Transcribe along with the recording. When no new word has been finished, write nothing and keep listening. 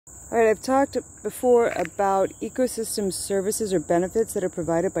Alright, I've talked before about ecosystem services or benefits that are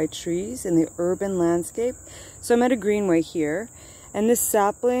provided by trees in the urban landscape. So I'm at a greenway here, and this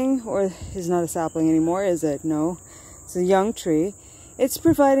sapling, or is not a sapling anymore, is it? No, it's a young tree. It's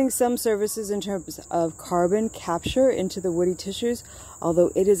providing some services in terms of carbon capture into the woody tissues, although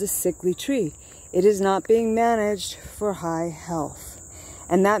it is a sickly tree. It is not being managed for high health,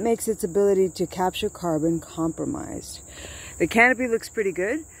 and that makes its ability to capture carbon compromised. The canopy looks pretty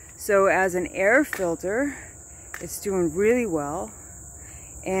good. So as an air filter, it's doing really well.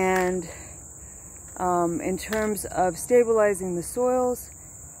 And in terms of stabilizing the soils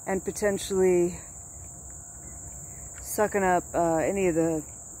and potentially sucking up any of the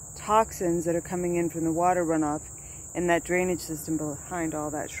toxins that are coming in from the water runoff in that drainage system behind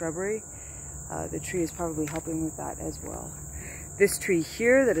all that shrubbery, the tree is probably helping with that as well. This tree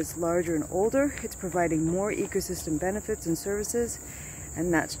here that is larger and older, it's providing more ecosystem benefits and services.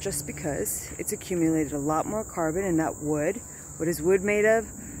 And that's just because it's accumulated a lot more carbon in that wood. What is wood made of?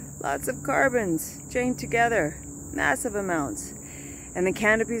 Lots of carbons chained together, massive amounts. And the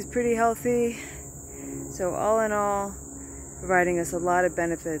canopy is pretty healthy. So all in all, providing us a lot of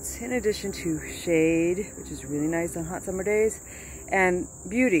benefits in addition to shade, which is really nice on hot summer days, and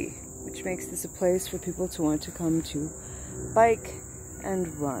beauty, which makes this a place for people to want to come to bike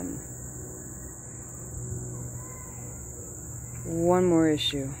and run. One more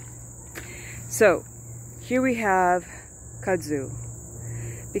issue. So here we have kudzu.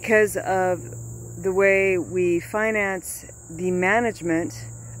 Because of the way we finance the management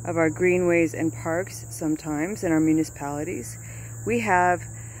of our greenways and parks sometimes in our municipalities, we have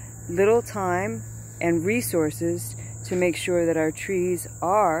little time and resources to make sure that our trees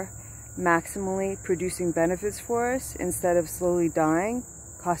are maximally producing benefits for us instead of slowly dying,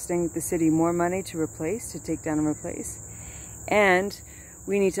 costing the city more money to replace, to take down and replace. And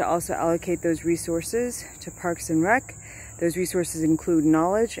we need to also allocate those resources to Parks and Rec. Those resources include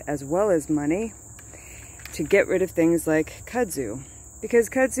knowledge as well as money to get rid of things like kudzu. Because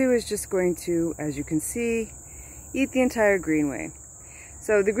kudzu is just going to, as you can see, eat the entire greenway.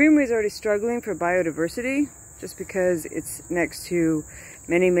 So the greenway is already struggling for biodiversity just because it's next to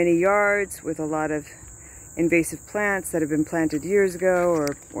many, many yards with a lot of invasive plants that have been planted years ago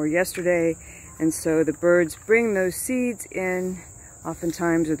or yesterday. And so the birds bring those seeds in,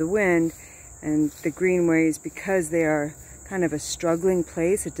 oftentimes with the wind, and the greenways, because they are kind of a struggling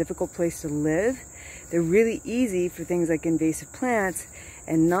place, a difficult place to live, they're really easy for things like invasive plants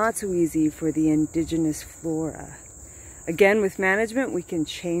and not so easy for the indigenous flora. Again, with management, we can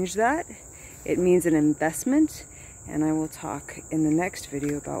change that. It means an investment, and I will talk in the next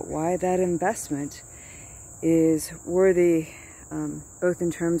video about why that investment is worthy, both in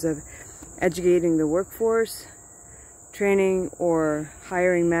terms of educating the workforce, training or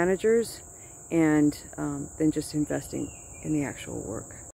hiring managers, and then just investing in the actual work.